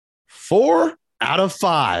4 out of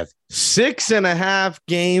 5, 6.5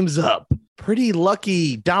 games up. Pretty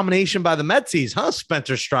lucky domination by the Metsies, huh,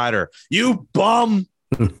 Spencer Strider? You bum.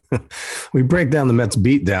 We break down the Mets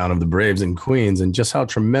beatdown of the Braves in Queens and just how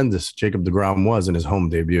tremendous Jacob deGrom was in his home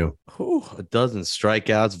debut. Ooh, a dozen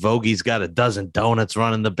strikeouts. Vogie's got a dozen donuts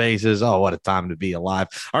running the bases. Oh, what a time to be alive.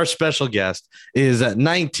 Our special guest is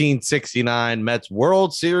 1969 Mets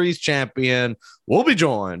World Series champion. We'll be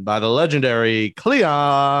joined by the legendary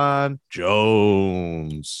Cleon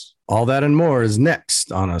Jones. All that and more is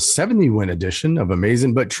next on a 70-win edition of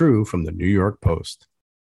Amazing But True from the New York Post.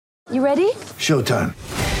 You ready? Showtime.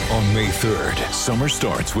 On May 3rd, summer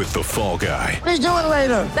starts with The Fall Guy. Let's do it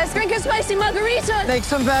later. Let's drink a spicy margarita. Make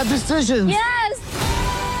some bad decisions. Yes.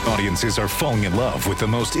 Audiences are falling in love with the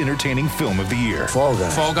most entertaining film of the year. Fall Guy.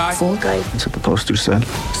 Fall Guy? Fall guy. That's what the poster said.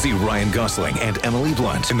 See Ryan Gosling and Emily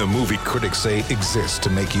Blunt in the movie critics say exists to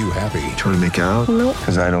make you happy. Trying to make it out? Nope.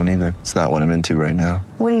 Because I don't either. It's not what I'm into right now.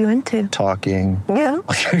 What are you into? Talking. Yeah.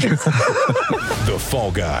 The Fall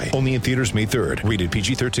Guy. Only in theaters May 3rd. Rated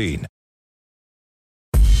PG-13.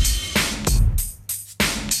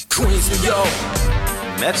 Queens, New York.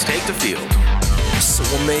 Mets take the field. So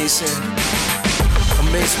amazing.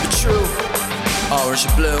 Amazing but true. Orange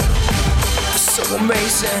and blue. So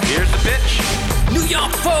amazing. Here's the pitch. New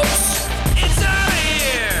York folks. It's out of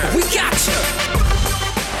here. We got you.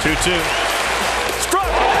 2-2. Struck.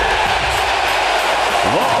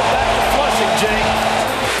 Welcome back to Flushing, Jake.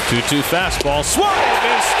 2-2 fastball. Swung and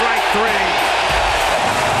missed. Strike 3.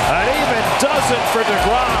 An even dozen for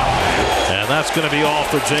DeGrom. And that's going to be all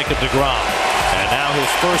for Jacob DeGrom. And now his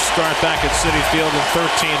first start back at Citi Field in 13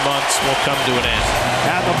 months will come to an end.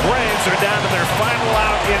 And the Braves are down to their final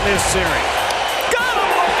out in this series. Got him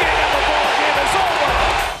looking, and the ball game is over.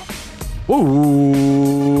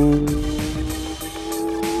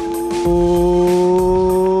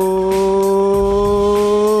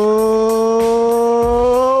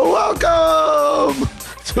 Welcome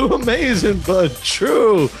to Amazing But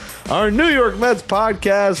True, our New York Mets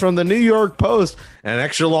podcast from the New York Post. An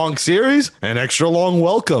extra long series, an extra long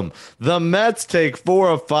welcome. The Mets take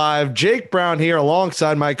 4 of 5. Jake Brown here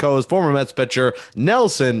alongside my co-host, former Mets pitcher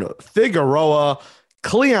Nelson Figueroa.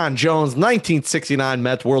 Cleon Jones, 1969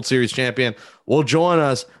 Mets World Series champion, will join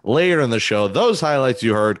us later in the show. Those highlights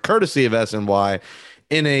you heard, courtesy of SNY,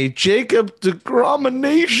 in a Jacob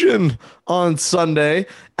DeGrom-nation on Sunday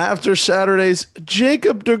after Saturday's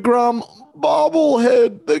Jacob DeGrom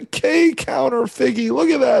bobblehead, the K counter, Figgy. Look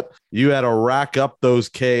at that. You had to rack up those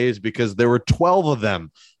Ks because there were 12 of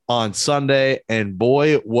them on Sunday, and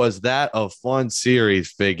boy, was that a fun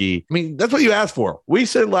series, Figgy. I mean, that's what you asked for. We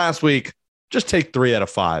said last week, just take 3 out of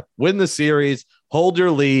 5. Win the series, hold your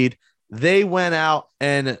lead. They went out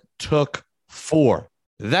and took 4.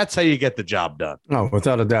 That's how you get the job done. Oh,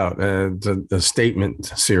 without a doubt. It's a statement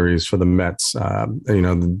series for the Mets.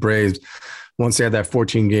 The Braves, once they had that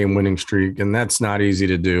 14-game winning streak, and that's not easy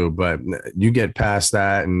to do, but you get past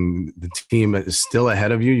that and the team is still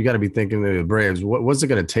ahead of you. You got to be thinking to the Braves, what's it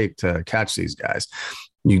going to take to catch these guys?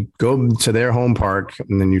 You go to their home park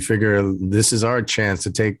and then you figure this is our chance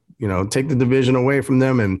to take the division away from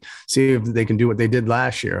them and see if they can do what they did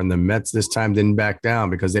last year. And the Mets this time didn't back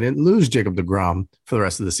down because they didn't lose Jacob DeGrom for the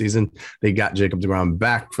rest of the season. They got Jacob DeGrom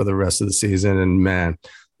back for the rest of the season. And man,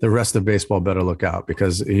 the rest of baseball better look out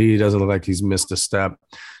because he doesn't look like he's missed a step.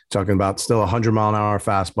 Talking about still 100-mile-an-hour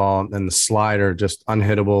fastball and the slider, just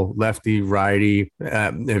unhittable, lefty, righty.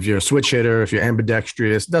 If you're a switch hitter, if you're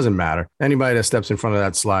ambidextrous, it doesn't matter. Anybody that steps in front of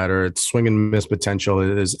that slider, its swing and miss potential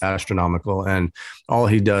is astronomical. And all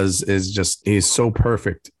he does is he's so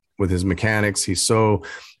perfect with his mechanics. He's so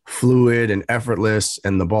fluid and effortless,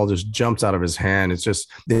 and the ball just jumps out of his hand. It's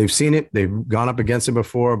just, they've seen it, they've gone up against it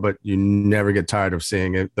before, but you never get tired of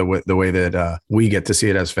seeing it the way that we get to see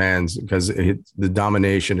it as fans, because the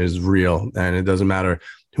domination is real, and it doesn't matter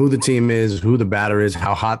who the team is, who the batter is,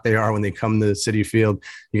 how hot they are when they come to Citi Field.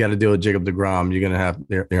 You got to deal with Jacob DeGrom. You're going to have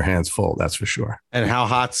your hands full, that's for sure. And how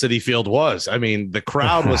hot Citi Field was. I mean, the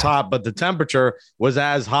crowd was hot, but the temperature was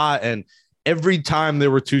as hot. And every time there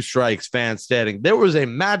were 2 strikes, fans standing, there was a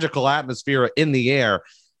magical atmosphere in the air.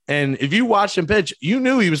 And if you watched him pitch, you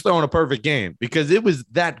knew he was throwing a perfect game because it was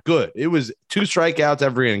that good. It was 2 strikeouts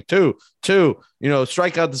every inning, two,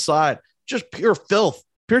 strikeout the side, just pure filth,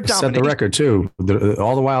 Pure Set domination. the record too.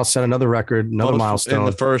 All the while set another record, another milestone. In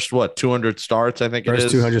the first 200 starts, I think it is.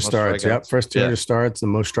 First 200 starts. Yep, first 200 Yeah. starts, the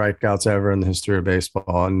most strikeouts ever in the history of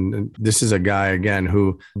baseball. And this is a guy again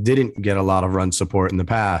who didn't get a lot of run support in the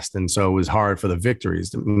past, and so it was hard for the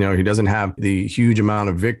victories. You know, he doesn't have the huge amount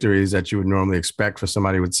of victories that you would normally expect for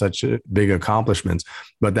somebody with such big accomplishments.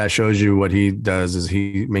 But that shows you what he does is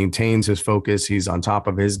he maintains his focus. He's on top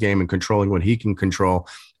of his game and controlling what he can control.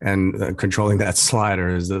 And controlling that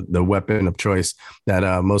slider is the weapon of choice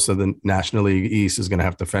that most of the National League East is going to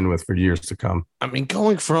have to fend with for years to come. I mean,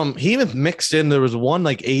 he even mixed in, there was one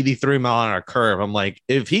 83 mile an hour curve. I'm like,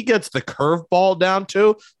 if he gets the curve ball down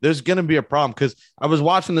too, there's going to be a problem. Because I was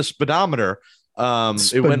watching the speedometer.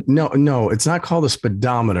 No, it's not called a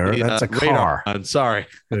speedometer. That's a car. I'm sorry.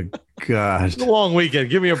 Good gosh. It's a long weekend.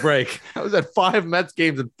 Give me a break. I was at 5 Mets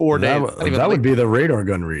games in 4 days. That would be the radar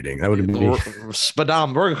gun reading. That would be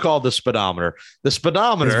speedometer. We're gonna call it the speedometer. The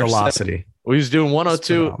speedometer velocity. We was doing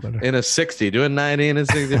 102 in a 60, doing 90 in a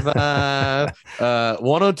 65,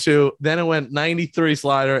 102. Then it went 93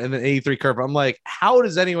 slider and then 83 curve. I'm like, how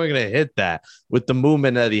is anyone going to hit that with the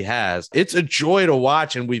movement that he has? It's a joy to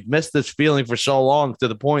watch, and we've missed this feeling for so long to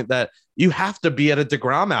the point that you have to be at a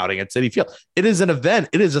DeGrom outing at Citi Field. It is an event.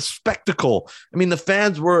 It is a spectacle. I mean, the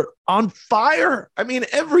fans were on fire. I mean,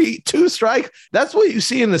 every 2 strikes, that's what you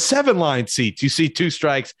see in the 7-line seats. You see 2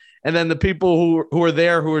 strikes. And then the people who are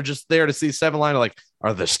there, who are just there to see 7-line, are like,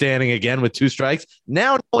 are they standing again with 2 strikes?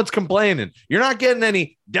 Now no one's complaining. You're not getting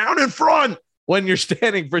any down in front when you're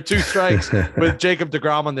standing for 2 strikes with Jacob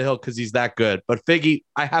deGrom on the hill because he's that good. But Figgy,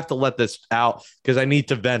 I have to let this out because I need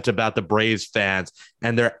to vent about the Braves fans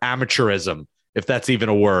and their amateurism, if that's even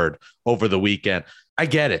a word, over the weekend. I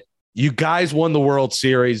get it. You guys won the World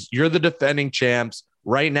Series. You're the defending champs.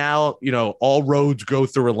 Right now, all roads go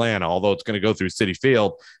through Atlanta, although it's going to go through Citi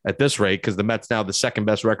Field at this rate because the Mets now have the second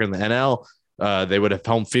best record in the NL. They would have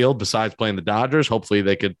home field besides playing the Dodgers. Hopefully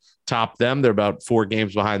they could top them. They're about 4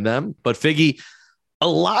 games behind them. But Figgy, a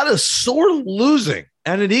lot of sore losing.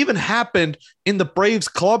 And it even happened in the Braves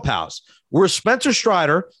clubhouse where Spencer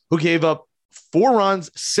Strider, who gave up 4 runs,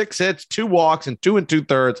 6 hits, 2 walks, and 2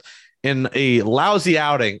 2/3 in a lousy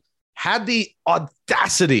outing, had the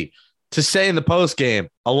audacity to say in the post game,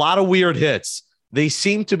 a lot of weird hits. They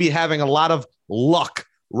seem to be having a lot of luck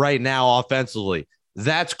right now offensively.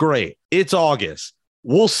 That's great. It's August.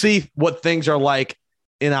 We'll see what things are like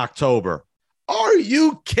in October. Are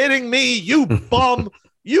you kidding me, you bum?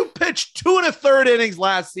 You pitched 2 1/3 innings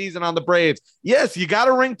last season on the Braves. Yes, you got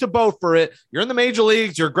a ring to boat for it. You're in the major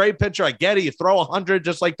leagues. You're a great pitcher. I get it. You throw 100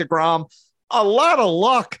 just like DeGrom. A lot of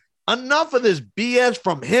luck. Enough of this BS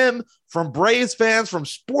from him, from Braves fans, from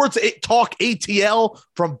Sports Talk ATL,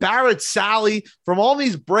 from Barrett Sally, from all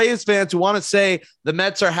these Braves fans who want to say the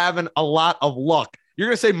Mets are having a lot of luck. You're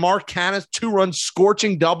going to say Mark Canha's 2-run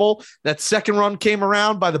scorching double, that second run came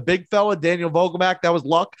around by the big fella, Daniel Vogelbach, that was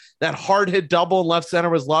luck. That hard hit double in left center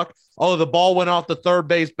was luck. Oh, the ball went off the third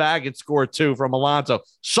base bag and scored 2 from Alonso.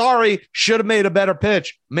 Sorry, should have made a better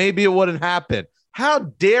pitch. Maybe it wouldn't happen. How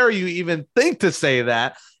dare you even think to say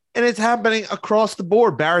that? And it's happening across the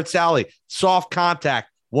board. Barrett Sally, soft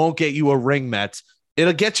contact won't get you a ring, Mets.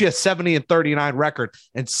 It'll get you a 70-39 record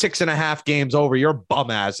and 6.5 games over your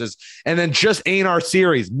bum asses. And then just ain't our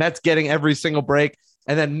series. Mets getting every single break.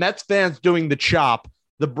 And then Mets fans doing the chop.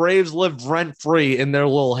 The Braves live rent-free in their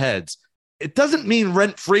little heads. It doesn't mean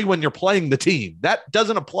rent-free when you're playing the team. That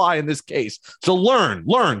doesn't apply in this case. So learn,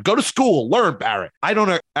 go to school, learn, Barrett. I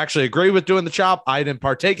don't actually agree with doing the chop. I didn't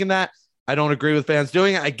partake in that. I don't agree with fans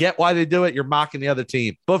doing it. I get why they do it. You're mocking the other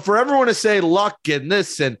team. But for everyone to say luck and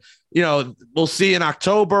this and, we'll see in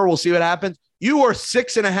October, we'll see what happens. You are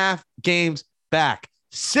 6.5 games back.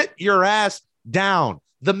 Sit your ass down.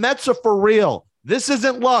 The Mets are for real. This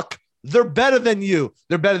isn't luck. They're better than you.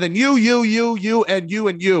 They're better than you, and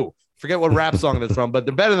you. Forget what rap song that's from, but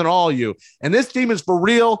they're better than all you. And this team is for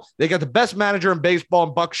real. They got the best manager in baseball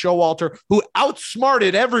in Buck Showalter, who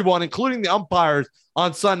outsmarted everyone, including the umpires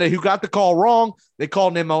on Sunday, who got the call wrong. They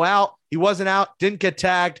called Nimmo out. He wasn't out, didn't get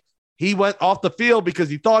tagged. He went off the field because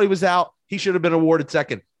he thought he was out. He should have been awarded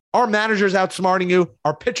second. Our manager's outsmarting you.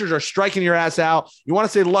 Our pitchers are striking your ass out. You want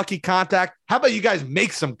to say lucky contact? How about you guys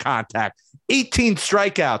make some contact? 18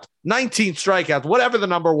 strikeouts, 19 strikeouts, whatever the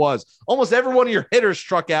number was. Almost every one of your hitters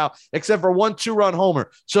struck out except for 1 2-run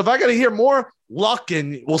homer. So if I got to hear more luck,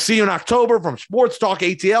 and we'll see you in October from Sports Talk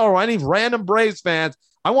ATL or any random Braves fans,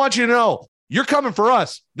 I want you to know you're coming for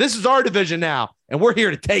us. This is our division now, and we're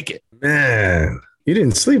here to take it. Man, you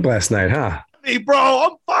didn't sleep last night, huh? Hey, bro,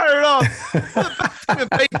 I'm fired up. We're the best team in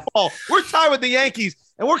baseball. We're tied with the Yankees,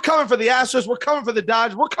 and we're coming for the Astros. We're coming for the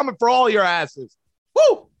Dodgers. We're coming for all your asses.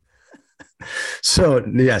 Woo! So,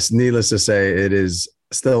 yes, needless to say, it is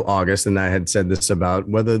still August, and I had said this about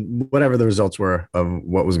whatever the results were of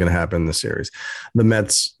what was going to happen in the series. The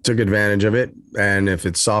Mets took advantage of it, and if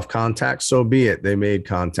it's soft contact, so be it. They made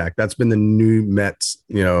contact. That's been the new Mets,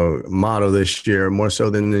 motto this year, more so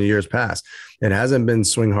than the years past. It hasn't been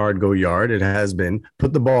swing hard, go yard. It has been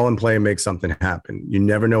put the ball in play and make something happen. You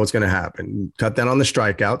never know what's going to happen. Cut down on the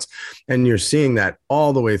strikeouts. And you're seeing that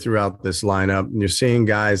all the way throughout this lineup. And you're seeing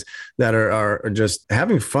guys that are just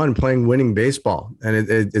having fun playing winning baseball. And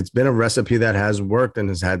it's been a recipe that has worked and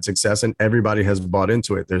has had success, and everybody has bought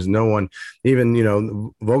into it. There's no one, even,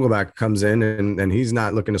 Vogelbach comes in and he's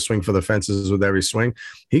not looking to swing for the fences with every swing.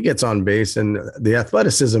 He gets on base, and the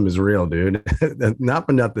athleticism is real, dude. Not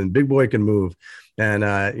for nothing. Big boy can move. And,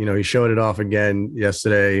 he showed it off again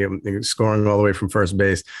yesterday, scoring all the way from first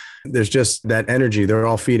base. There's just that energy. They're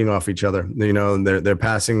all feeding off each other. They're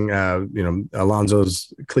passing,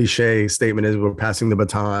 Alonso's cliche statement is we're passing the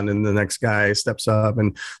baton, and the next guy steps up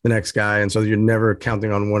and the next guy. And so you're never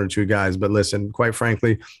counting on one or two guys. But listen, quite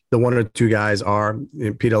frankly, the one or two guys are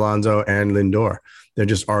Pete Alonso and Lindor. They're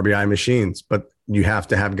just RBI machines, but you have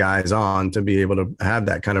to have guys on to be able to have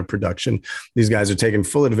that kind of production. These guys are taking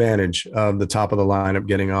full advantage of the top of the lineup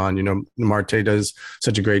getting on. Marte does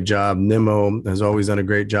such a great job. Nimmo has always done a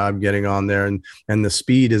great job getting on there. And the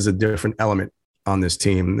speed is a different element on this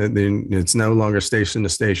team. It's no longer station to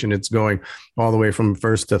station. It's going all the way from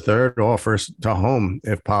first to third or first to home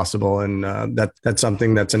if possible. And that's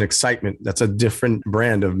something that's an excitement. That's a different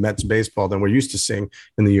brand of Mets baseball than we're used to seeing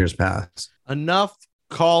in the years past. Enough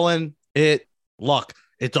calling it luck.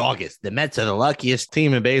 It's August. The Mets are the luckiest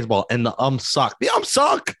team in baseball, and the suck. The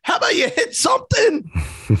suck. How about you hit something?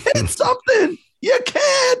 Hit something. You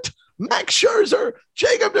can't. Max Scherzer,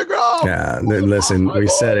 Jacob deGrom. Yeah, listen, we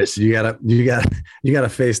said it. You gotta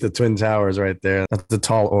face the Twin Towers right there. That's a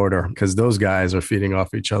tall order because those guys are feeding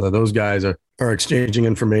off each other. Those guys are exchanging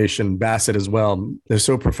information. Bassett as well. They're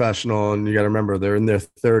so professional, and you got to remember they're in their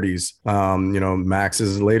 30s. Max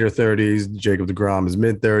is later 30s. Jacob deGrom is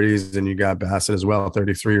mid 30s, and you got Bassett as well,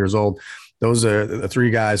 33 years old. Those are the three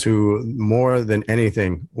guys who more than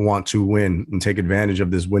anything want to win and take advantage of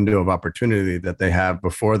this window of opportunity that they have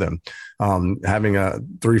before them. Having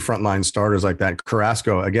three frontline starters like that.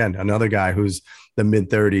 Carrasco, again, another guy who's the mid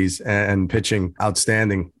 30s and pitching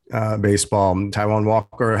outstanding baseball. Taijuan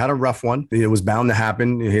Walker had a rough one. It was bound to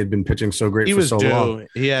happen. He had been pitching so great for so long.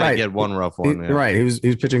 He had to get one rough one. Right. He was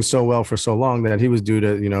pitching so well for so long that he was due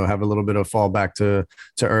to, have a little bit of fall back to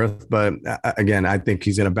earth. But again, I think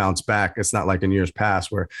he's going to bounce back. It's not like in years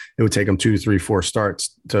past where it would take him 2, 3, 4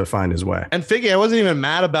 starts to find his way. And Figgy, I wasn't even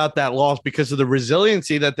mad about that loss because of the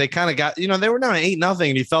resiliency that they kind of got. They were down 8-0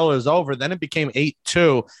 and you felt it was over. Then it became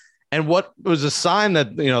 8-2. And what was a sign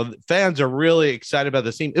that, fans are really excited about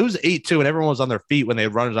this team. It was 8-2 and everyone was on their feet when they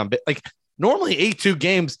had runners on. Like normally 8-2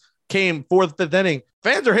 games came 4th, 5th inning.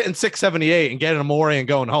 Fans are hitting 678 and getting a Amore and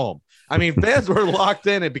going home. I mean, fans were locked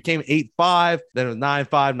in. It became 8-5. Then it was 9-5,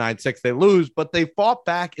 9-6. They lose, but they fought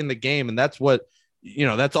back in the game. And that's what,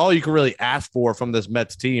 that's all you can really ask for from this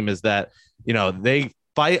Mets team is that, they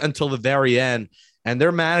fight until the very end and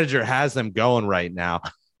their manager has them going right now.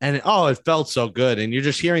 And it felt so good. And you're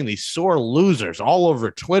just hearing these sore losers all over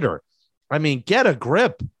Twitter. I mean, get a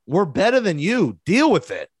grip. We're better than you. Deal with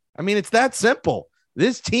it. I mean, it's that simple.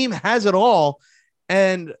 This team has it all.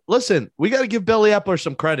 And listen, we got to give Billy Epler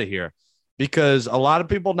some credit here because a lot of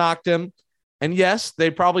people knocked him. And yes, they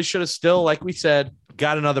probably should have still, like we said,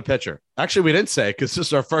 got another pitcher. Actually, we didn't say because this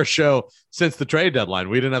is our first show since the trade deadline.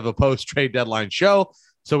 We didn't have a post-trade deadline show.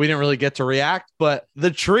 So we didn't really get to react, but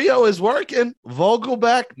the trio is working.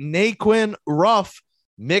 Vogelbach, Naquin, Ruff,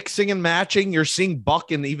 mixing and matching. You're seeing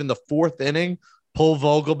Buck in even the 4th inning pull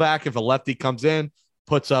Vogelbach if a lefty comes in,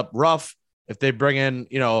 puts up Ruff. If they bring in,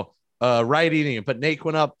 righty, and you put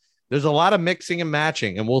Naquin up. There's a lot of mixing and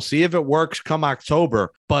matching, and we'll see if it works come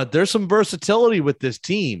October. But there's some versatility with this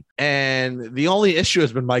team, and the only issue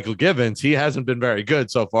has been Michael Givens. He hasn't been very good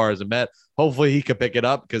so far as a Met. Hopefully he could pick it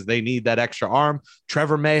up because they need that extra arm.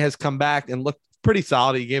 Trevor May has come back and looked pretty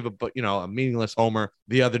solid. He gave a meaningless homer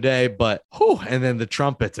the other day, but and then the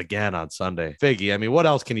trumpets again on Sunday. Figgy, I mean, what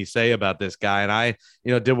else can you say about this guy? And I,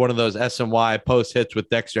 did one of those SNY post hits with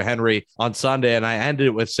Dexter Henry on Sunday, and I ended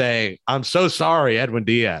it with saying, I'm so sorry, Edwin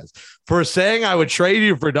Diaz, for saying I would trade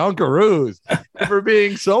you for Dunkaroos, for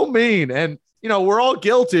being so mean. And, we're all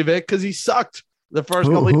guilty of it because he sucked the first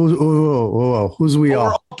couple of who's we all?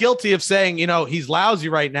 We're all guilty of saying, he's lousy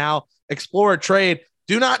right now. Explore a trade.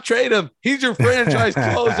 Do not trade him. He's your franchise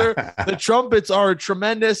closer. The trumpets are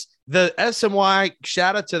tremendous. The SNY,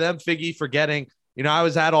 shout out to them, Figgy, for getting I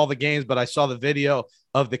was at all the games, but I saw the video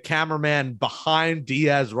of the cameraman behind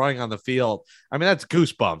Diaz running on the field. I mean, that's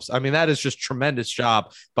goosebumps. I mean, that is just tremendous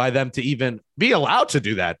job by them to even be allowed to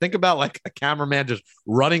do that. Think about like a cameraman just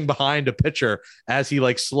running behind a pitcher as he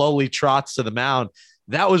like slowly trots to the mound.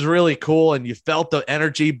 That was really cool. And you felt the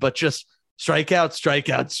energy, but just strikeout,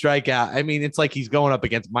 strikeout, strikeout. I mean, it's like he's going up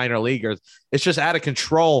against minor leaguers. It's just out of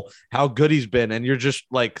control how good he's been. And you're just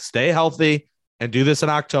like, stay healthy and do this in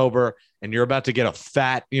October. And you're about to get a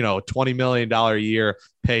fat, $20 million a year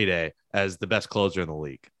payday as the best closer in the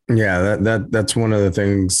league. Yeah, that's one of the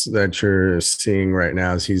things that you're seeing right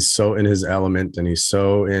now is he's so in his element and he's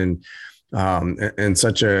so in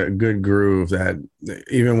such a good groove that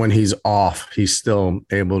even when he's off, he's still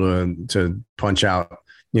able to punch out,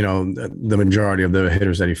 the majority of the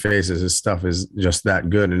hitters that he faces. His stuff is just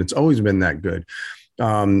that good. And it's always been that good.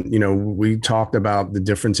 We talked about the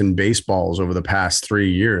difference in baseballs over the past 3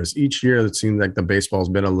 years. Each year, it seems like the baseball's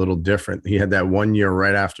been a little different. He had that 1 year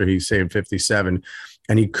right after he saved 57,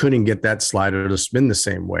 and he couldn't get that slider to spin the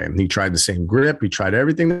same way. And he tried the same grip. He tried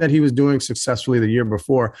everything that he was doing successfully the year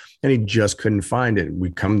before, and he just couldn't find it. We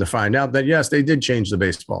come to find out that, yes, they did change the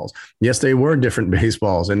baseballs. Yes, they were different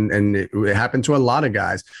baseballs, and it happened to a lot of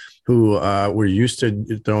guys who were used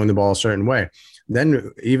to throwing the ball a certain way.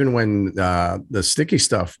 Then even when the sticky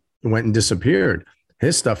stuff went and disappeared,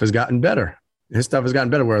 his stuff has gotten better. Whereas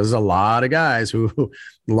there's a lot of guys who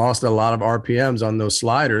lost a lot of RPMs on those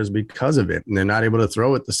sliders because of it. And they're not able to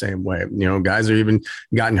throw it the same way. Guys are even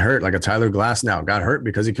gotten hurt, like a Tyler Glass now got hurt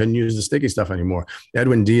because he couldn't use the sticky stuff anymore.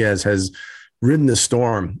 Edwin Diaz has ridden the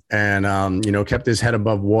storm and, kept his head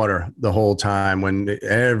above water the whole time when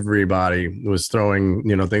everybody was throwing,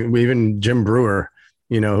 even Jim Brewer,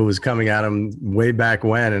 who was coming at him way back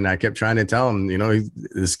when. And I kept trying to tell him,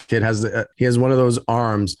 this kid he has one of those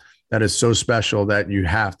arms that is so special that you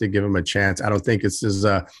have to give him a chance. I don't think it's just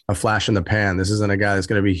a flash in the pan. This isn't a guy that's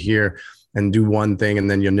going to be here and do one thing and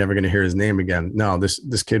then you're never going to hear his name again. No,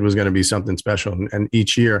 this kid was going to be something special. And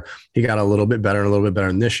each year he got a little bit better and a little bit better.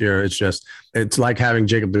 And this year it's like having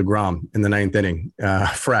Jacob deGrom in the 9th inning,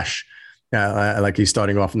 fresh. Like he's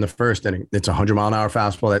starting off in the 1st inning. It's a 100-mile-an-hour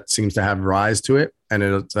fastball that seems to have rise to it. And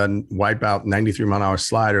it's a wipeout 93-mile-an-hour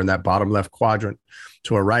slider in that bottom left quadrant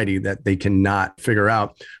to a righty that they cannot figure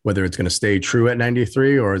out whether it's going to stay true at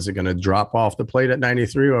 93 or is it going to drop off the plate at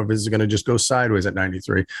 93 or if it's going to just go sideways at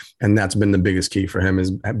 93. And that's been the biggest key for him is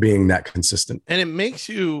being that consistent. And it makes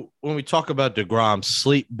you, when we talk about DeGrom,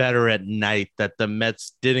 sleep better at night that the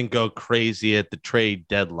Mets didn't go crazy at the trade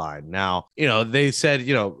deadline. Now, they said,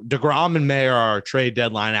 DeGrom and Mayer are trade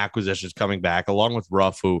deadline acquisitions coming back along with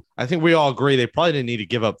Ruff, who I think we all agree they probably didn't need to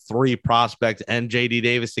give up 3 prospects and JD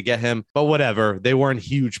Davis to get him, but whatever. They weren't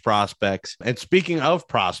huge prospects. And speaking of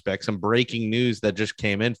prospects, some breaking news that just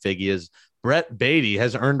came in, Figgy, is Brett Beatty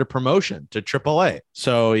has earned a promotion to AAA.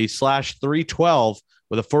 So he slashed 312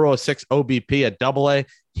 with a 406 OBP at AA.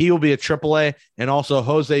 He will be at AAA, and also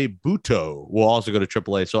Jose Buto will also go to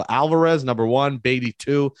AAA. So Alvarez, number 1, Beatty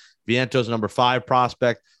 2, Vientos, number 5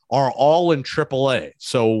 prospect, are all in AAA.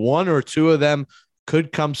 So 1 or 2 of them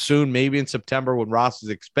could come soon, maybe in September when rosters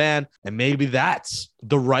expand, and maybe that's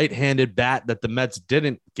the right-handed bat that the Mets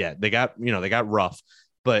didn't get. They got Ruff,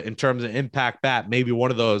 but in terms of impact bat, maybe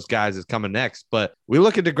one of those guys is coming next. But we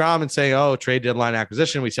look at DeGrom and say, oh, trade deadline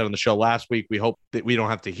acquisition. We said on the show last week, we hope that we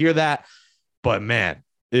don't have to hear that. But man,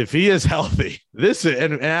 if he is healthy,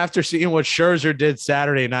 and after seeing what Scherzer did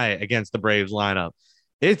Saturday night against the Braves lineup,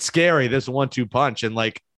 it's scary, this 1-2 punch. And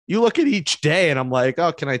like, you look at each day and I'm like,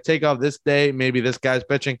 oh, can I take off this day? Maybe this guy's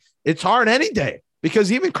pitching. It's hard any day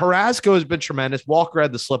because even Carrasco has been tremendous. Walker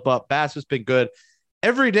had the slip up. Bass has been good.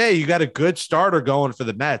 Every day you got a good starter going for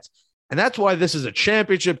the Mets. And that's why this is a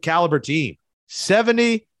championship caliber team.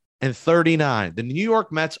 70-39. The New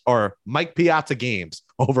York Mets are Mike Piazza games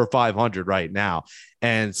over 500 right now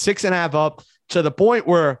and 6.5 up to the point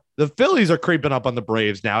where the Phillies are creeping up on the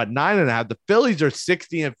Braves now at 9.5. The Phillies are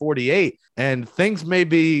 60-48, and things may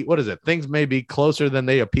be, things may be closer than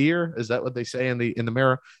they appear. Is that what they say in the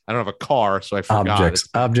mirror? I don't have a car, so I forgot.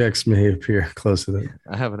 Objects may appear closer than.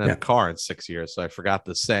 I haven't had a car in 6 years, so I forgot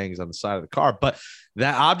the sayings on the side of the car. But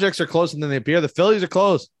that objects are closer than they appear. The Phillies are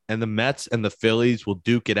close, and the Mets and the Phillies will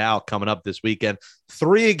duke it out coming up this weekend.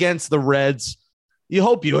 3 against the Reds. You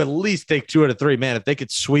hope you at least take 2 out of 3. Man, if they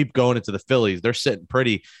could sweep going into the Phillies, they're sitting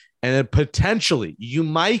pretty. And then potentially you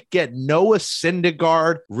might get Noah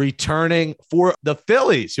Syndergaard returning for the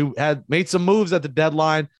Phillies, who had made some moves at the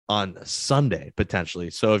deadline on Sunday,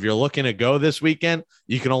 potentially. So if you're looking to go this weekend,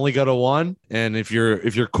 you can only go to 1. And if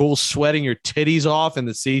you're cool sweating your titties off in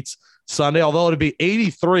the seats Sunday, although it'll be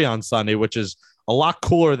 83 on Sunday, which is a lot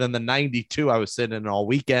cooler than the 92 I was sitting in all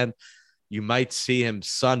weekend. You might see him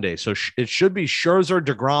Sunday. So it should be Scherzer,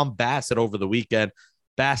 DeGrom, Bassett over the weekend.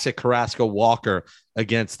 Bassett, Carrasco, Walker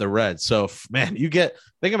against the Reds. So, man,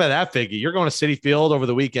 think about that figure. You're going to Citi Field over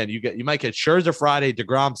the weekend. You might get Scherzer Friday,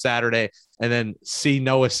 DeGrom Saturday, and then see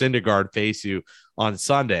Noah Syndergaard face you on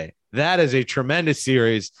Sunday. That is a tremendous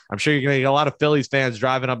series. I'm sure you're going to get a lot of Phillies fans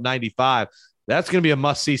driving up 95. That's going to be a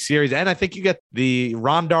must-see series. And I think you get the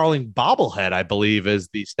Ron Darling bobblehead, I believe, is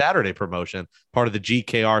the Saturday promotion, part of the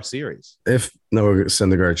GKR series. If Noah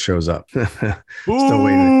Syndergaard shows up. Still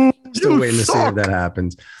waiting to see if that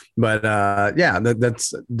happens. But,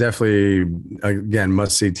 that's definitely, again,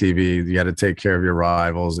 must-see TV. You got to take care of your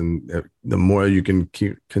rivals. And the more you can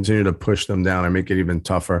continue to push them down and make it even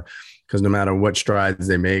tougher, because no matter what strides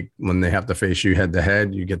they make, when they have to face you head to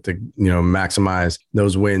head, you get to, maximize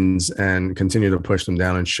those wins and continue to push them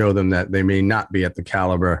down and show them that they may not be at the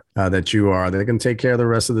caliber that you are. They can take care of the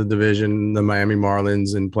rest of the division, the Miami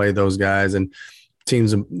Marlins, and play those guys and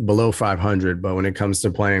teams below 500. But when it comes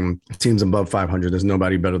to playing teams above 500, there's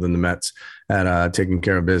nobody better than the Mets at taking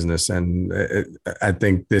care of business. And I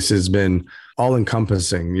think this has been all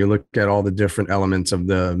encompassing. You look at all the different elements of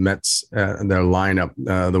the Mets, their lineup,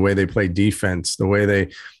 the way they play defense, the way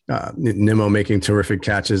they Nimmo making terrific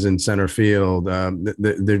catches in center field.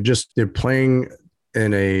 They're playing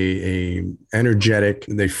in a energetic.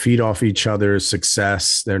 They feed off each other's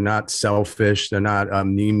success. They're not selfish. They're not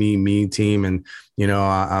me team. And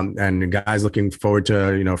and the guys looking forward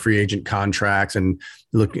to free agent contracts and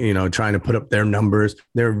trying to put up their numbers.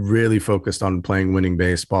 They're really focused on playing winning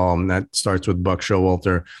baseball, and that starts with Buck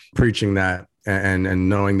Showalter preaching that and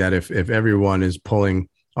knowing that if everyone is pulling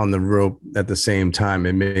on the rope at the same time,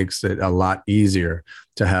 it makes it a lot easier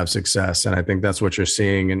to have success. And I think that's what you're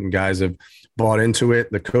seeing, and guys have bought into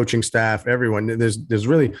it. The coaching staff, everyone. There's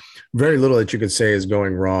really very little that you could say is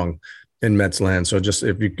going wrong in Mets land. So just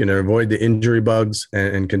if you can avoid the injury bugs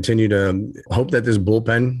and continue to hope that this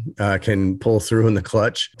bullpen can pull through in the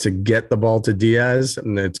clutch to get the ball to Diaz,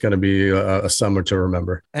 and it's going to be a summer to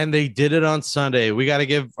remember. And they did it on Sunday. We got to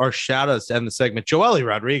give our shout outs to end the segment. Joely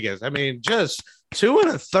Rodriguez. I mean, just 2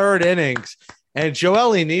 1/3 innings. And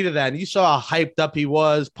Joely needed that. And you saw how hyped up he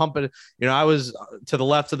was, pumping. I was to the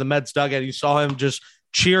left of the Mets dugout. You saw him just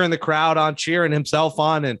cheering the crowd on, cheering himself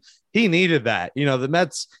on. And he needed that. The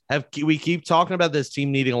Mets we keep talking about this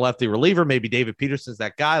team needing a lefty reliever. Maybe David Peterson's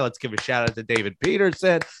that guy. Let's give a shout out to David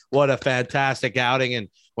Peterson. What a fantastic outing. And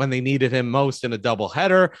when they needed him most in a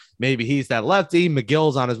doubleheader, maybe he's that lefty.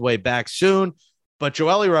 McGill's on his way back soon. But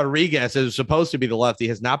Joely Rodriguez is supposed to be the lefty,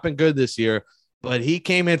 has not been good this year, but he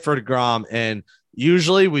came in for DeGrom. And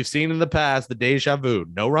usually we've seen in the past the deja vu,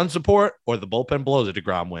 no run support or the bullpen blows a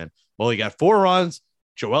DeGrom win. Well, he got 4 runs.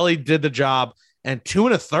 Joely did the job. And 2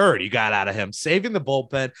 1/3 you got out of him, saving the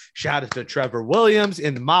bullpen. Shout out to Trevor Williams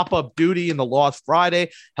in mop-up duty in the lost Friday,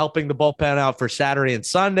 helping the bullpen out for Saturday and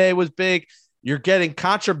Sunday was big. You're getting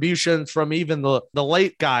contributions from even the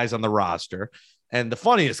late guys on the roster. And the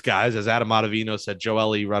funniest guys, as Adam Ottavino said,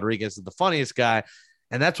 Joely Rodriguez is the funniest guy.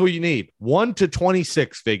 And that's what you need. 1 to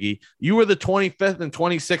 26, Figgy. You were the 25th and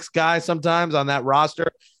 26th guy sometimes on that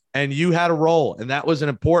roster, and you had a role, and that was an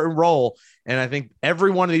important role. And I think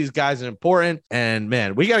every one of these guys is important. And,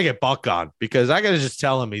 man, we got to get Buck on, because I got to just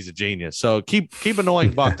tell him he's a genius. So keep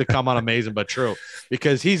annoying Buck to come on Amazing But True,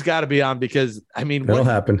 because he's got to be on. Because, I mean, it'll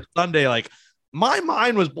happen Sunday, like, my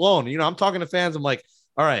mind was blown. I'm talking to fans. I'm like,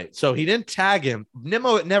 all right, so he didn't tag him.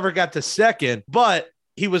 Nimmo never got to second, but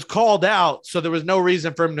he was called out, so there was no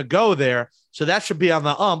reason for him to go there. So that should be on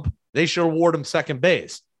the ump. They should award him second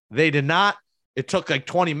base. They did not. It took like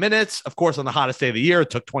 20 minutes. Of course, on the hottest day of the year, it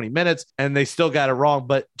took 20 minutes, and they still got it wrong.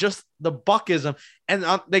 But just the Buckism, and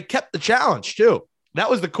they kept the challenge too. That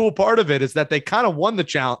was the cool part of it, is that they kind of won the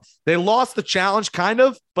challenge. They lost the challenge kind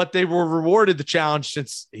of, but they were rewarded the challenge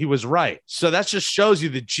since he was right. So that just shows you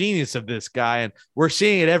the genius of this guy. And we're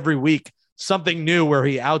seeing it every week, something new where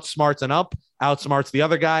he outsmarts an up, outsmarts the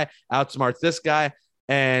other guy, outsmarts this guy.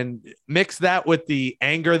 And mix that with the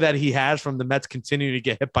anger that he has from the Mets continuing to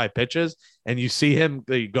get hit by pitches, and you see him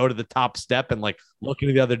go to the top step and like look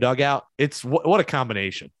into the other dugout. It's what a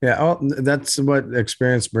combination. Yeah, that's what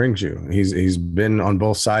experience brings you. He's been on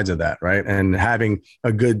both sides of that, right? And having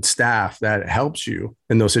a good staff that helps you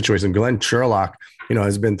in those situations. Glenn Sherlock,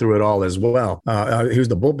 has been through it all as well. He was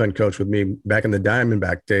the bullpen coach with me back in the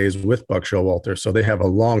Diamondback days with Buck Showalter. So they have a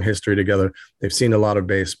long history together. They've seen a lot of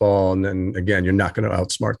baseball. And then again, you're not going to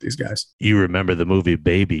outsmart these guys. You remember the movie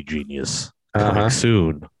Baby Genius? Coming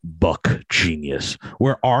soon, Buck Genius,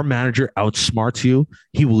 where our manager outsmarts you.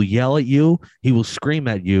 He will yell at you, he will scream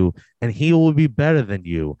at you, and he will be better than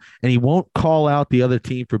you. And he won't call out the other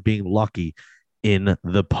team for being lucky in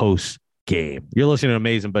the post game. You're listening to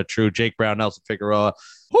Amazing But True. Jake Brown, Nelson Figueroa.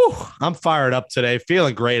 Whew, I'm fired up today.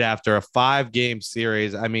 Feeling great after a 5-game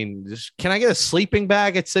series. I mean, can I get a sleeping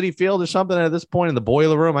bag at Citi Field or something at this point in the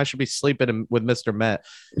boiler room? I should be sleeping with Mr. Met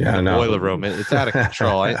in the boiler room. It's out of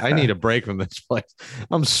control. I need a break from this place.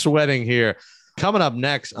 I'm sweating here. Coming up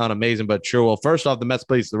next on Amazing But True. Well, first off, the Mets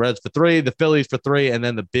plays the Reds for 3, the Phillies for 3, and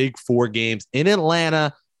then the big 4 games in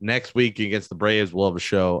Atlanta next week against the Braves. We'll have a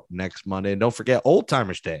show next Monday. And don't forget Old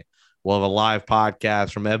Timers Day. We'll have a live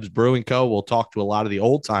podcast from Ebbs Brewing Co. We'll talk to a lot of the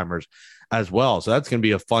old timers as well. So that's going to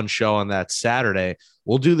be a fun show on that Saturday.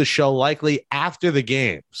 We'll do the show likely after the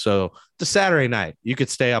game. So it's a Saturday night. You could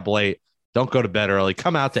stay up late. Don't go to bed early.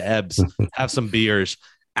 Come out to Ebbs, have some beers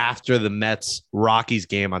after the Mets-Rockies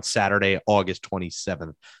game on Saturday, August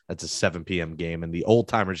 27th. That's a 7 p.m. game. And the old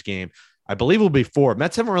timers game, I believe, will be 4.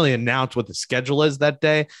 Mets haven't really announced what the schedule is that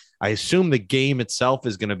day. I assume the game itself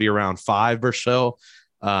is going to be around 5 or so.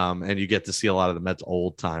 And you get to see a lot of the Mets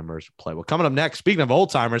old timers play. Well, coming up next, speaking of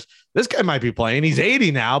old timers, this guy might be playing. He's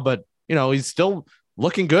 80 now, but he's still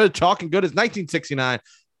looking good, talking good. His 1969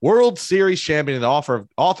 World Series champion, and the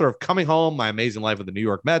author of Coming Home, My Amazing Life of the New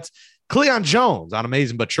York Mets, Cleon Jones on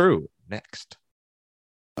Amazing But True. Next.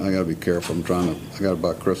 I got to be careful. I got to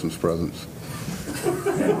buy Christmas presents.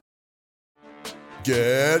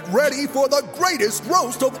 Get ready for the greatest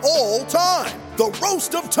roast of all time, the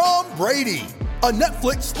Roast of Tom Brady. A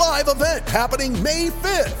Netflix live event happening May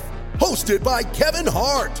 5th. Hosted by Kevin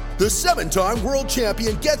Hart, the 7-time world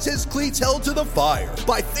champion gets his cleats held to the fire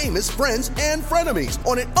by famous friends and frenemies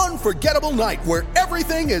on an unforgettable night where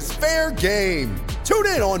everything is fair game. Tune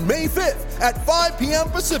in on May 5th at 5 p.m.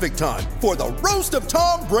 Pacific time for the Roast of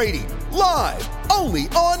Tom Brady, live only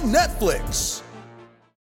on Netflix.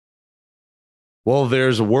 Well,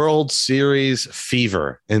 there's World Series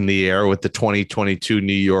fever in the air with the 2022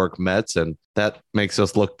 New York Mets, and that makes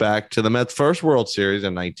us look back to the Mets' first World Series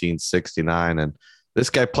in 1969. And this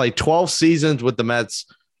guy played 12 seasons with the Mets,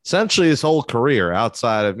 essentially his whole career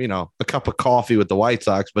outside of, a cup of coffee with the White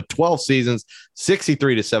Sox, but 12 seasons,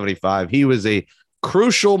 63 to 75. He was a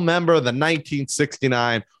crucial member of the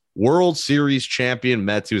 1969 World Series champion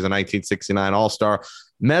Mets. He was a 1969 All-Star.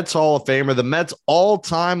 Mets Hall of Famer, the Mets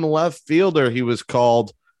all-time left fielder, he was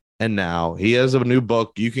called. And now he has a new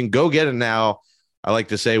book. You can go get it now. I like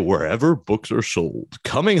to say wherever books are sold.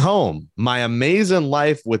 Coming Home, My Amazing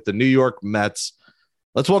Life with the New York Mets.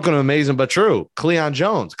 Let's welcome to Amazing But True, Cleon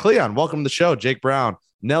Jones. Cleon, welcome to the show. Jake Brown,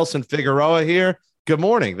 Nelson Figueroa here. Good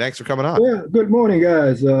morning. Thanks for coming on. Yeah, good morning,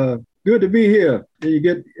 guys. Good to be here. When you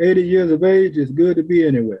get 80 years of age, it's good to be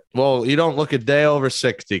anywhere. Well, you don't look a day over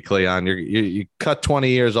 60, Cleon. You cut 20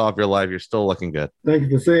 years off your life. You're still looking good. Thank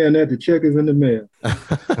you for saying that. The check is in the mail.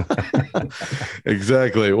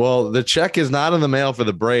 Exactly. Well, the check is not in the mail for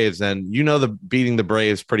the Braves, and beating the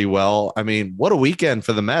Braves pretty well. I mean, what a weekend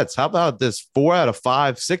for the Mets. How about this 4 out of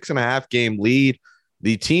 5, 6.5 game lead?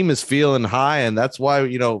 The team is feeling high, and that's why,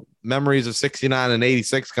 memories of 69 and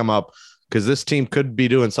 86 come up, because this team could be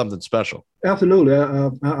doing something special. Absolutely.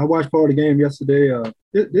 I watched part of the game yesterday.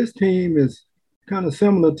 This team is kind of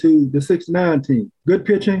similar to the 69 team. Good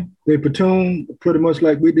pitching. They platoon pretty much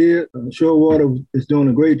like we did. Shorewater is doing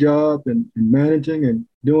a great job in managing and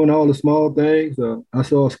doing all the small things. I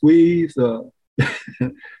saw a squeeze.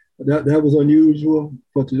 That was unusual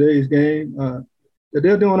for today's game.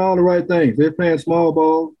 They're doing all the right things. They're playing small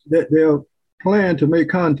ball. They're playing to make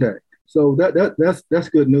contact. So that's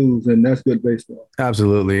good news, and that's good baseball.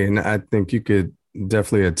 Absolutely. And I think you could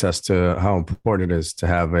definitely attest to how important it is to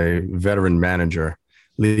have a veteran manager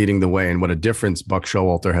leading the way and what a difference Buck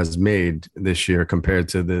Showalter has made this year compared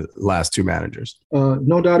to the last 2 managers.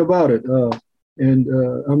 No doubt about it. And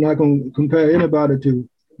I'm not going to compare anybody to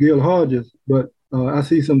Gil Hodges, but I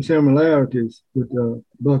see some similarities with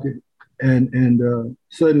Bucky. And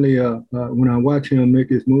certainly when I watch him make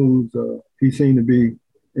his moves, he seemed to be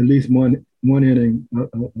at least one inning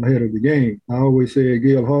ahead of the game. I always say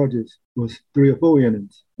Gil Hodges was 3 or 4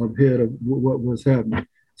 innings ahead of what was happening.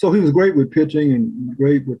 So he was great with pitching and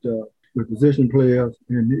great with position players,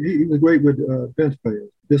 and he was great with bench players.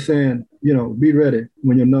 Just saying, be ready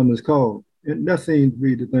when your number is called. And that seems to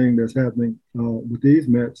be the thing that's happening with these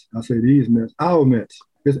Mets. I say these Mets, our Mets.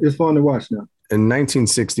 It's fun to watch now. in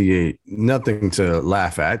 1968, nothing to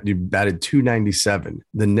laugh at. You batted .297.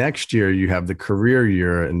 The next year, you have the career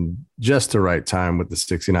year and just the right time with the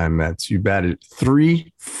 69 Mets. You batted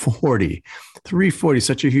 .340. .340,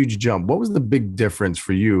 such a huge jump. What was the big difference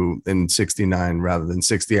for you in 69 rather than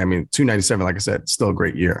 60? I mean, .297, like I said, still a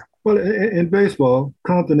great year. Well, in baseball,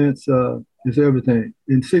 confidence is everything.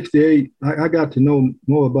 In 68, I got to know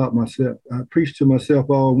more about myself. I preached to myself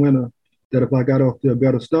all winter that if I got off to a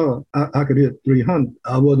better start, I could hit 300.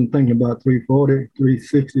 I wasn't thinking about 340,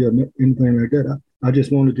 360 or anything like that. I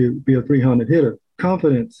just wanted to be a 300 hitter.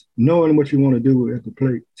 Confidence, knowing what you want to do at the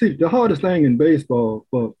plate. See, the hardest thing in baseball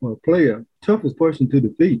for a player, toughest person to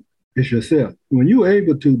defeat is yourself. When you're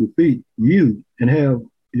able to defeat you and have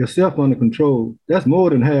yourself under control, that's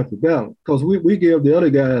more than half the battle, because we give the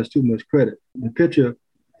other guys too much credit. The pitcher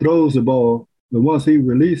throws the ball, but once he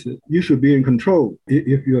releases, you should be in control.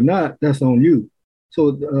 If you're not, that's on you.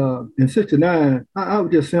 So in 69, I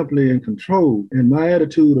was just simply in control, and my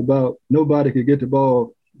attitude about nobody could get the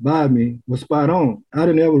ball by me was spot on. I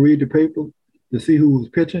didn't ever read the paper to see who was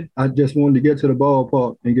pitching. I just wanted to get to the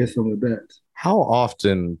ballpark and get some at bats. How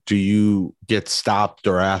often do you get stopped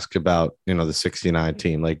or asked about, the 69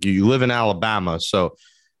 team? Like, you live in Alabama, so,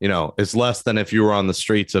 it's less than if you were on the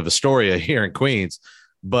streets of Astoria here in Queens.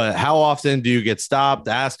 But how often do you get stopped,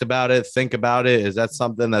 asked about it, think about it? Is that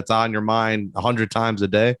something that's on your mind 100 times a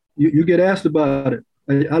day? You get asked about it.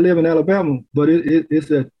 I live in Alabama, but it's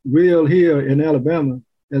as real here in Alabama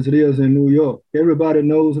as it is in New York. Everybody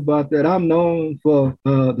knows about that. I'm known for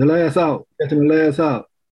the last out, catching the last out.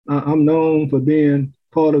 I'm known for being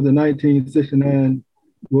part of the 1969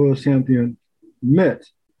 World Champion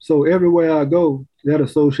Mets. So everywhere I go, that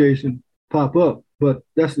association pop up. But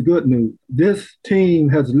that's the good news. This team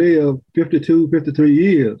has lived 52, 53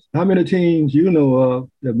 years. How many teams you know of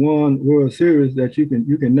that won World Series that you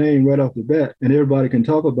can name right off the bat, and everybody can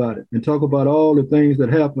talk about it and talk about all the things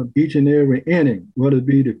that happen each and every inning, whether it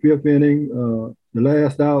be the fifth inning, the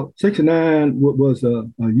last out. 69 was a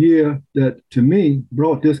year that, to me,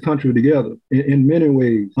 brought this country together in many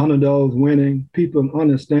ways. Underdogs winning, people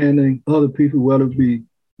understanding other people, whether it be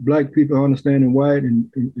Black people understanding white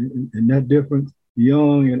and that difference,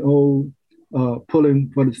 young and old,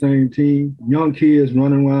 pulling for the same team, young kids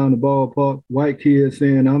running around the ballpark, white kids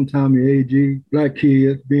saying, I'm Tommy Agee, Black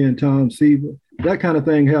kids being Tom Seaver. That kind of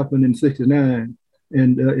thing happened in 69,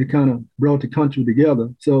 and it kind of brought the country together.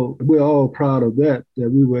 So we're all proud of that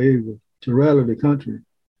we were able to rally the country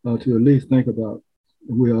to at least think about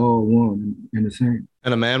we're all one and the same.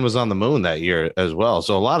 And a man was on the moon that year as well.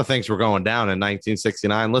 So a lot of things were going down in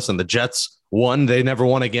 1969. Listen, the Jets won. They never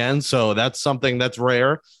won again. So that's something that's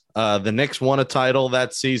rare. The Knicks won a title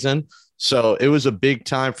that season. So it was a big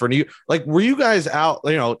time for you. Like, were you guys out,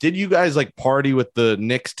 did you guys like party with the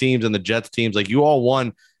Knicks teams and the Jets teams? Like, you all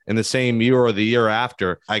won in the same year or the year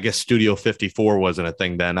after. I guess Studio 54 wasn't a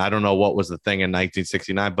thing then. I don't know what was the thing in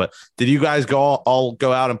 1969, but did you guys all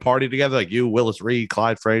go out and party together? Like you, Willis Reed,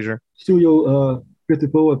 Clyde Frazier? Studio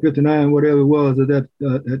 54 or 59, whatever it was at that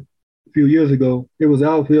a few years ago, it was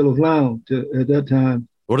Outfielders Lounge at that time.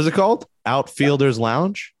 What is it called? Outfielders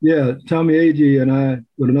Lounge? Yeah, Tommy Agee and I,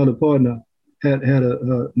 with another partner, had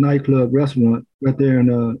a nightclub restaurant right there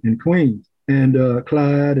in Queens. And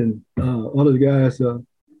Clyde and other guys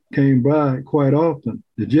came by quite often.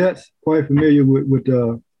 The Jets, quite familiar with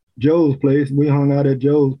Joe's place. We hung out at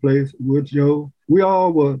Joe's place with Joe. We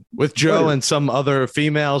all were with Joe and some other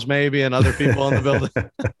females, maybe, and other people in the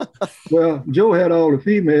building. Well, Joe had all the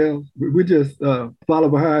females. We just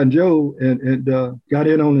followed behind Joe and got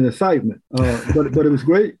in on the excitement. But it was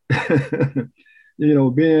great, being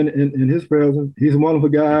in his presence. He's a wonderful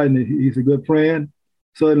guy and he's a good friend.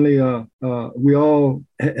 Certainly, we all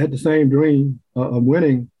had the same dream of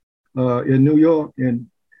winning in New York, and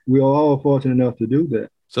we are all fortunate enough to do that.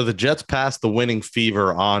 So the Jets passed the winning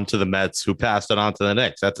fever on to the Mets, who passed it on to the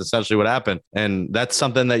Knicks. That's essentially what happened. And that's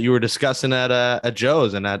something that you were discussing at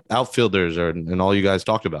Joe's and at Outfielders and all you guys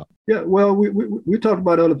talked about. Yeah, well, we talked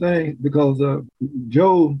about other things because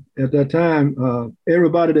Joe, at that time,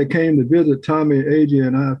 everybody that came to visit Tommy, Agee,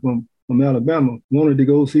 and I from Alabama wanted to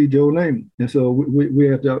go see Joe Namath. And so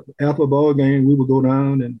we at the after ball game, we would go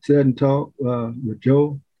down and sit and talk with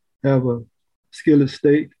Joe, have a skillet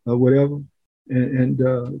steak or whatever, and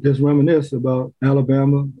just reminisce about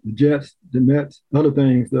Alabama, the Jets, the Mets, other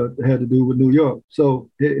things that had to do with New York. So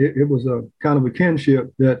it was a kind of a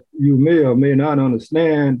kinship that you may or may not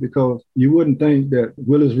understand, because you wouldn't think that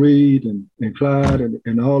Willis Reed and Clyde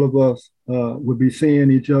and all of us would be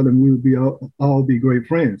seeing each other and we would be all be great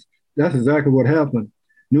friends. That's exactly what happened.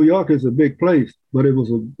 New York is a big place, but it was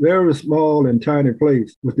a very small and tiny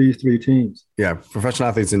place with these three teams. Yeah, professional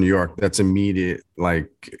athletes in New York, that's immediate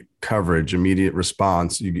coverage, immediate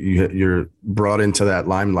response. You're brought into that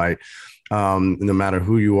limelight. No matter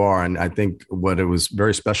who you are. And I think what it was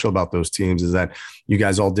very special about those teams is that you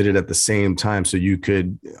guys all did it at the same time. So you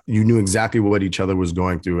knew exactly what each other was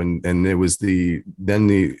going through. And it was the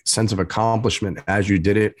sense of accomplishment as you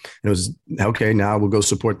did it. It was, okay, now we'll go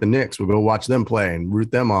support the Knicks. We'll go watch them play and root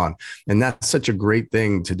them on. And that's such a great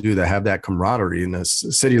thing to do, to have that camaraderie in a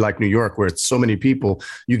city like New York, where it's so many people,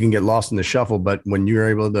 you can get lost in the shuffle. But when you're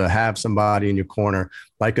able to have somebody in your corner,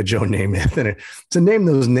 like a Joe Namath, to name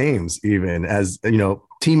those names, even as,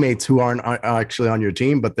 teammates who aren't actually on your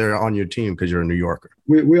team, but they're on your team because you're a New Yorker.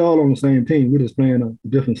 We're all on the same team. We're just playing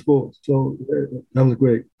different sports. So that was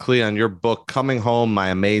great. Cleon, your book, Coming Home, My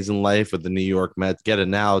Amazing Life with the New York Mets. Get it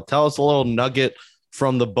now. Tell us a little nugget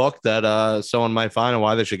from the book that someone might find and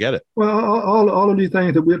why they should get it. Well, all of these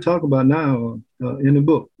things that we're talking about now in the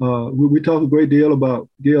book. We talk a great deal about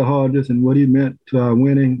Gil Hodges and what he meant to our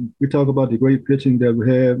winning. We talk about the great pitching that we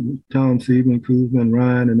had, Tom Seaman, Kuzman,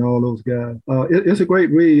 Ryan, and all those guys. It's a great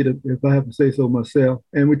read, if I have to say so myself.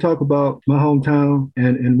 And we talk about my hometown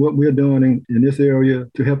and what we're doing in this area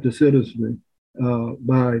to help the citizenry.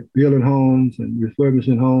 By building homes and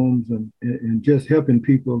refurbishing homes and just helping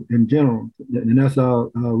people in general. And that's our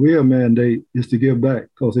real mandate, is to give back,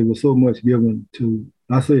 because there was so much given to,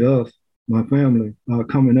 I say us, my family,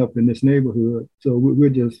 coming up in this neighborhood. So we're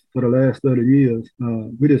just, for the last 30 years,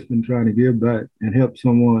 we've just been trying to give back and help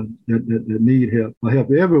someone that need help, or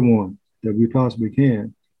help everyone that we possibly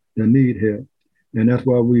can that need help. And that's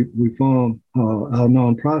why we formed our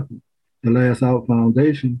nonprofit, the Last Out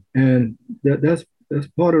Foundation, and that's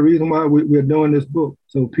part of the reason why we're doing this book,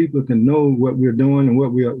 so people can know what we're doing and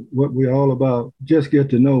what we're all about. Just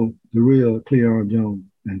get to know the real Cleon Jones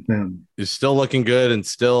and family. You're still looking good and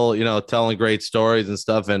still, telling great stories and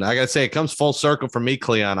stuff. And I gotta say, it comes full circle for me,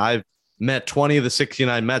 Cleon. I've met 20 of the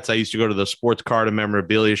 69 Mets. I used to go to the sports card and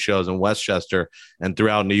memorabilia shows in Westchester and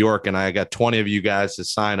throughout New York, and I got 20 of you guys to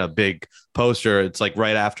sign a big poster. It's like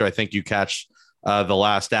right after I think you catch the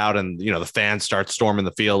last out, and the fans start storming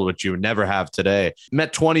the field, which you would never have today.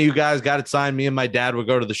 Met 20 of you guys, got it signed. Me and my dad would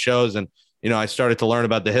go to the shows, and I started to learn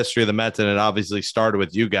about the history of the Mets, and it obviously started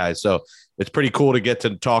with you guys. So it's pretty cool to get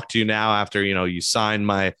to talk to you now after you signed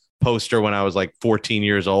my poster when I was like 14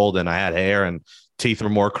 years old and I had hair and teeth were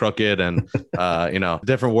more crooked and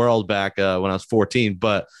different world back when I was 14.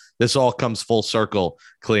 But this all comes full circle,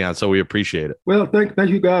 Cleon. So we appreciate it. Well, thank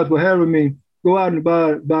you guys for having me. Go out and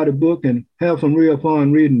buy the book and have some real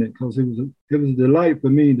fun reading it, because it was a delight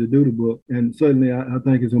for me to do the book. And certainly I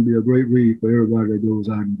think it's going to be a great read for everybody that goes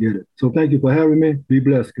out and get it. So thank you for having me. Be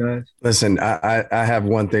blessed, guys. Listen, I have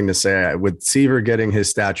one thing to say. With Seaver getting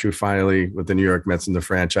his statue finally with the New York Mets in the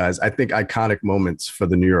franchise, I think iconic moments for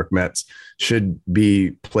the New York Mets should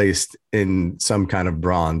be placed in some kind of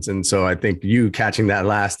bronze. And so I think you catching that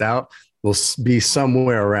last out will be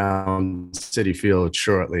somewhere around Citi Field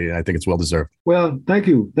shortly. I think it's well-deserved. Well, thank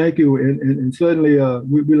you. And certainly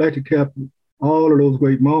we like to capture all of those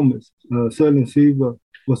great moments. Certainly Seaver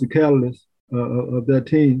was the catalyst of that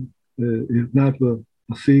team. If not for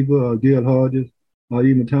Seaver or Gil Hodges or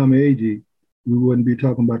even Tommy Agee, we wouldn't be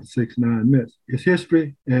talking about the 69 Mets. It's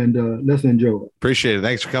history, and let's enjoy it. Appreciate it.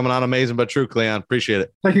 Thanks for coming on Amazing But True, Cleon. Appreciate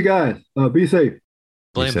it. Thank you, guys. Be safe.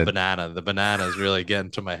 Blame the banana. The banana is really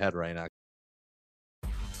getting to my head right now.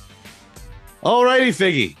 All righty,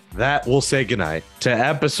 Figgy. That will say goodnight to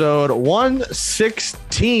episode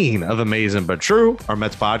 116 of Amazing But True, our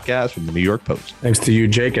Mets podcast from the New York Post. Thanks to you,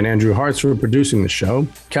 Jake and Andrew Hartz, for producing the show.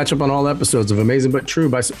 Catch up on all episodes of Amazing But True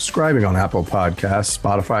by subscribing on Apple Podcasts,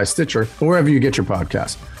 Spotify, Stitcher, or wherever you get your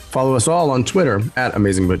podcasts. Follow us all on Twitter at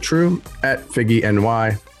Amazing But True, at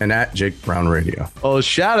FiggyNY, and at Jake Brown Radio. Oh,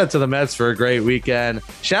 shout out to the Mets for a great weekend.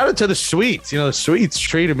 Shout out to the Sweets. The Sweets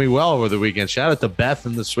treated me well over the weekend. Shout out to Beth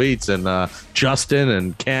and the Sweets and Justin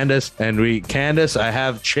and Candace. And Candace, I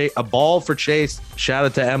have a ball for Chase. Shout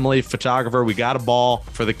out to Emily, photographer. We got a ball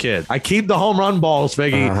for the kids. I keep the home run balls,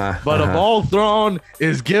 Figgy, but a ball thrown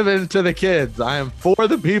is given to the kids. I am for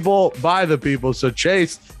the people, by the people. So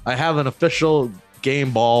Chase, I have an official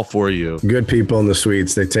game ball for you. Good people in the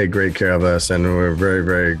Sweets. They take great care of us, and we're very,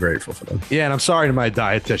 very grateful for them. Yeah, and I'm sorry to my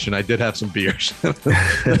dietitian. I did have some beers.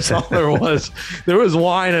 That's all there was. There was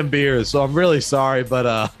wine and beers, so I'm really sorry.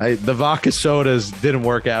 But the vodka sodas didn't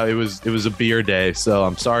work out. It was a beer day, so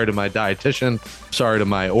I'm sorry to my dietitian. Sorry to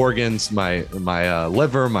my organs, my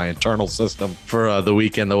liver, my internal system for the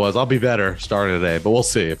weekend that was. I'll be better starting today, but we'll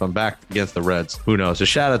see. If I'm back against the Reds, who knows? So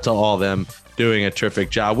shout out to all of them doing a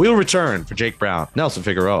terrific job. We'll return for Jake Brown, Nelson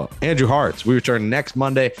Figueroa, Andrew Hartz. We return next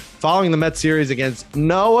Monday following the Mets series against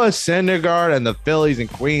Noah Syndergaard and the Phillies and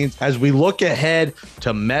Queens as we look ahead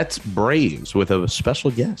to Mets Braves with a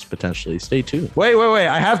special guest potentially. Stay tuned. Wait.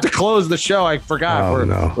 I have to close the show. I forgot.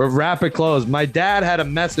 We're rapid close. My dad had a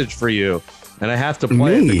message for you, and I have to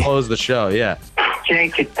play it to close the show. Yeah.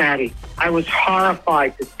 Jake, it's Patty. I was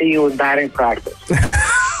horrified to see you in batting practice.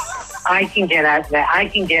 I can get out that. I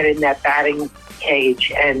can get in that batting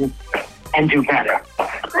cage and do better.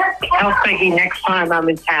 Tell Figgy next time I'm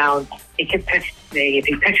in town, he can pitch to me. If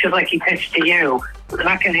he pitches like he pitched to you, I'm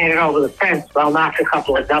not going to hit it over the fence, but I'll knock a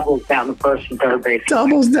couple of doubles down the first and third base.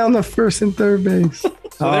 Doubles down the first and third base.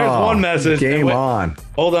 So there's one message. Game on.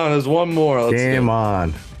 Hold on, there's one more. Game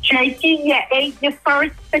on. Jakey, you ate your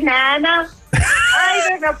first banana? I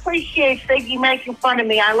don't appreciate Figgy making fun of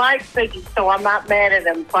me. I like Figgy, so I'm not mad at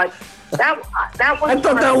him, but that was... I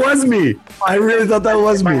thought that was me. I really thought that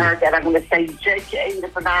was me. I'm going to say, Jake, you ate a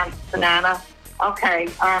banana. Okay.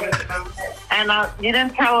 And you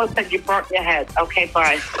didn't tell us that you burnt your head. Okay,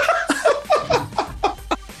 bye.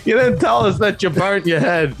 You didn't tell us that you burnt your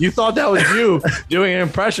head. You thought that was you doing an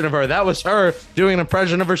impression of her. That was her doing an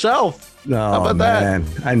impression of herself. No, How about man.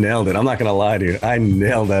 that? I nailed it. I'm not going to lie to you. I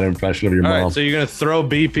nailed that impression of your All mom. right, so you're going to throw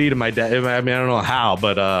BP to my dad. I mean, I don't know how,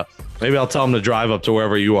 but maybe I'll tell him to drive up to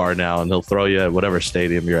wherever you are now, and he'll throw you at whatever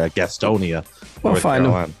stadium you're at, Gastonia. We'll find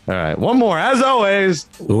him. All right, one more. As always,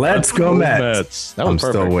 let's go Mets. That was I'm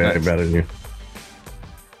perfect. still way better than you.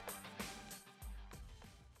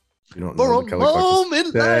 You don't know For a moment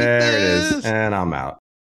like there it this. is. And I'm out.